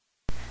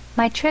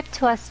My Trip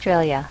to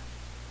Australia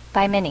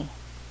by Minnie.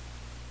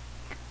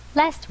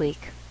 Last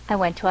week, I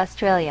went to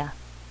Australia.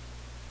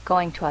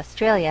 Going to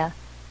Australia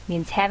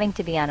means having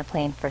to be on a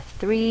plane for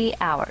 3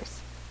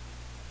 hours.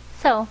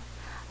 So,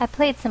 I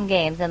played some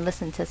games and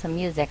listened to some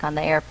music on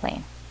the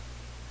airplane.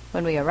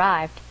 When we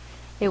arrived,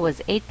 it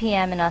was 8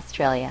 p.m. in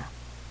Australia.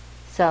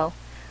 So,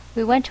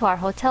 we went to our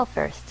hotel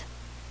first.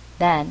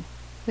 Then,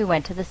 we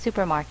went to the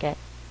supermarket.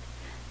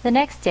 The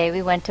next day,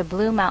 we went to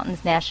Blue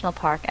Mountains National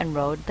Park and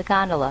rode the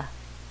gondola.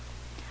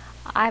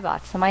 I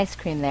bought some ice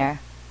cream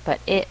there,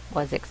 but it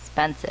was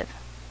expensive.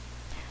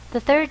 The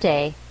third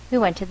day, we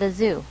went to the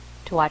zoo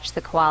to watch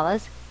the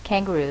koalas,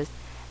 kangaroos,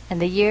 and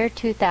the year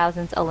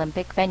 2000's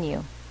Olympic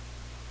venue.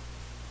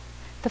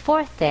 The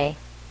fourth day,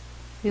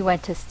 we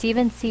went to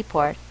Stevens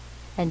Seaport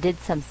and did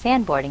some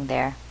sandboarding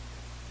there.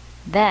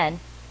 Then,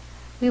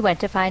 we went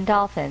to find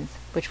dolphins,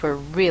 which were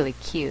really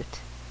cute.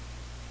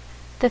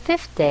 The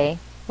fifth day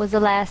was the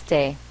last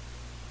day.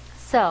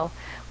 So,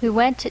 we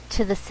went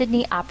to the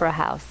Sydney Opera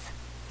House,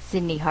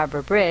 Sydney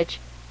Harbour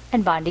Bridge,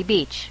 and Bondi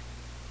Beach.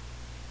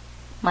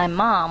 My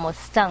mom was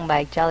stung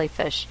by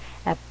jellyfish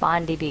at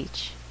Bondi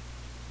Beach.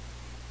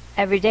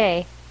 Every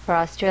day, for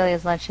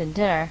Australia's lunch and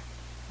dinner,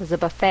 was a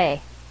buffet.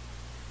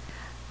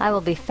 I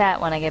will be fat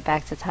when I get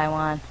back to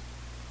Taiwan.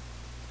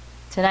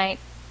 Tonight,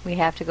 we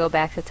have to go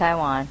back to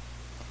Taiwan.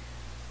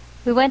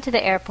 We went to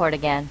the airport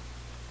again.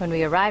 When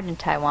we arrived in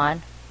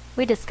Taiwan,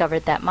 we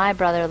discovered that my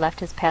brother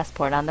left his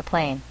passport on the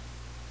plane.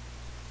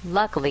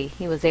 Luckily,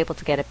 he was able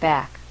to get it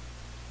back.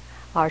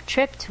 Our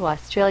trip to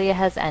Australia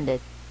has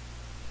ended.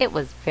 It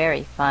was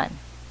very fun.